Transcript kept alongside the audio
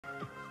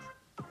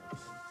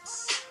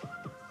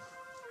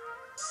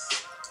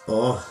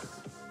Oh,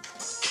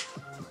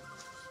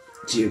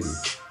 Jimmy,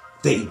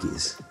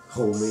 Vegas,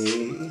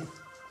 homie,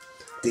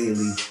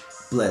 daily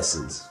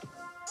blessings.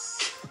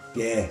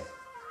 Yeah,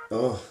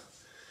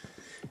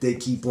 they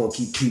keep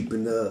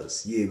keeping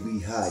us. Yeah,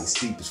 we high,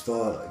 steep as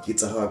fuck.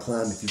 It's a hard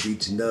climb if you're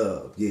reaching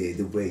up. Yeah,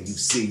 the way you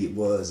see it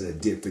was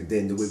different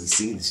than the way we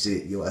seen the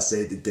shit. Yo, I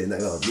said it then I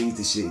need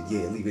the shit.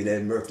 Yeah, leaving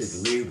that mirth to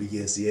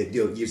delirious. Yeah,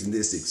 yo, years in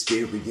this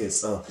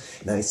experience.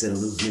 And I ain't said I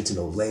lose into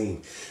no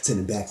lane.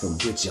 Sending back from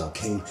which y'all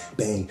came.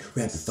 Bang,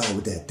 rapid fire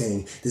with that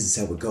thing. This is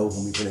how it go,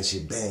 homie, when that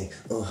shit bang.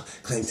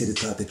 Cling to the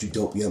thought that you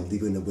dope. Yeah, I'm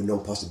leaving it with no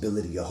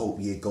possibility. I hope,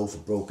 yeah, go for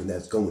broke and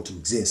that's going to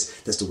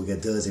exist. That's the way I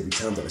does every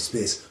time that I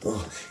spit.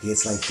 Yeah,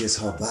 it's like this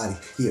hard body,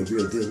 yeah,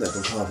 real deal, not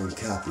no carbon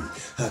copy.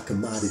 Hot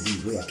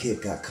commodity, where I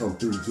kick, I come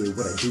through, yeah,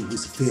 what I do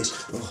is a fish,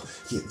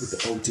 yeah, with the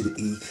O to the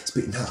E,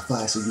 spitting hot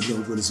fire so you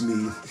know when it's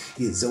me,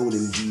 yeah,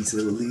 zoning G to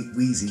the elite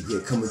Weezy,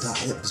 yeah, coming top,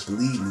 just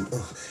believe me,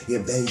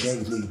 yeah, bang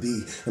bang if need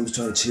be, I'm just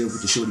trying to chill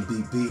with the shorty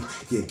BB,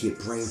 yeah, get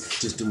brain,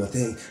 just do my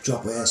thing,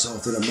 drop her ass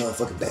off and I'm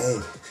motherfucking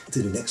bang,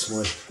 to the next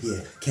one,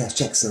 yeah, cash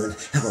check son,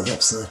 have a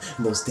rep son,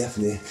 most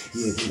definite,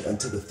 yeah,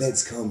 until the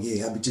feds come,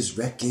 yeah, I be just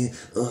wrecking,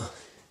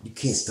 you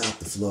can't stop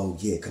the flow,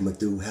 yeah, coming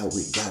through how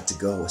it got to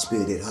go. I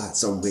spit it hot,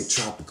 somewhere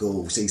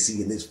tropical. Say,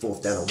 see, in this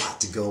fourth down a lot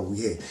to go,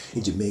 yeah.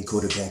 And your main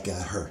quarterback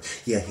got hurt.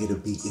 Yeah, I hear the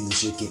beat and the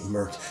shit get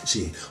murked.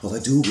 Shit, all I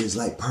do is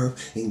like perp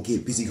and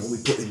get busy,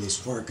 homie, putting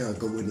this work out.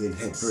 Going in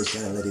head first,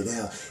 gotta let it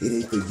out. It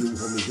ain't for you,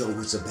 homie,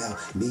 yo, it's about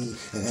me.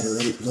 I gotta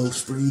let it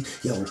loose free,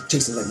 yo,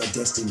 chasing like my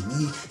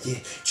destiny. Yeah,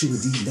 true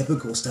indeed, never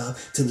gonna stop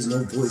till there's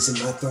no voice in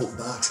my throat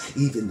box.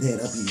 Even then,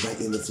 I'll be right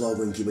in the flow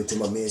and give it to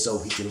my man so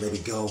he can let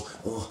it go.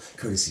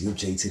 Courtesy of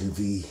J to the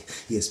V,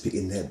 yeah,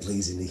 spitting that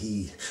blazing the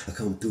heat. I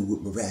come through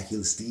with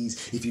miraculous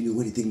steeds. If you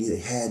knew anything, it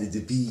had it to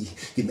be.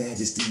 Your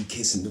Majesty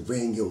kissing the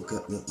ring, yo,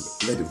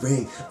 let it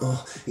ring.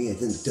 Yeah,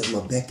 then it does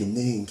my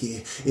beckoning,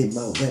 yeah. And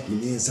my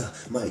weapon is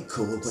my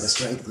code, but I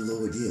strike the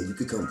Lord, yeah. You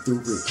could come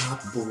through with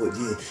pop board,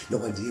 yeah.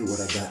 No idea what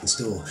I got in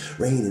store.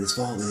 Rain and it's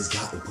falling, it's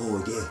gotten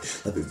poured, yeah.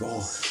 Love it raw,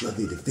 love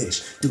it to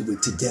fish. Do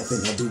it to death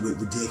and I do it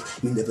with dick.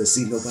 You never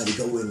see nobody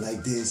going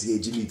like this, yeah.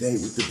 Jimmy Bay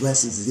with the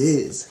blessings it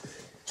is.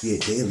 Yeah,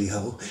 daily,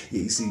 ho.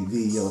 Yeah, you see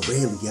me,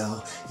 rarely,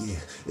 y'all. Yeah,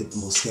 it's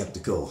more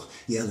skeptical.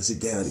 Yeah, let's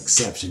sit down,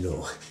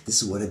 exceptional.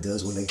 This is what it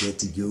does when I get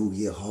to you.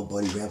 Yeah, hard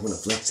body rap when I'm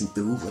flexing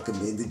through. Like I'm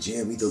in the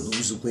jam, either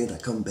lose or win. I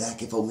come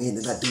back if I win,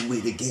 and I do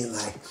it again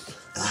like,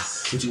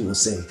 what you gonna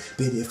say?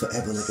 Been here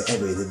forever like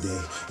every other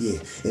day. Yeah,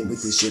 and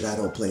with this shit I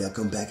don't play. I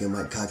come back and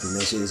my cock and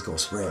that shit is gonna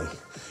spray.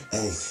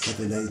 Hey, have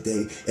a nice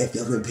day. If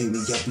y'all didn't pay me,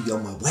 y'all be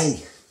on my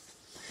way.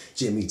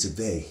 Jimmy to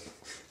Bay,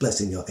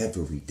 blessing y'all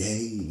every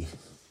day.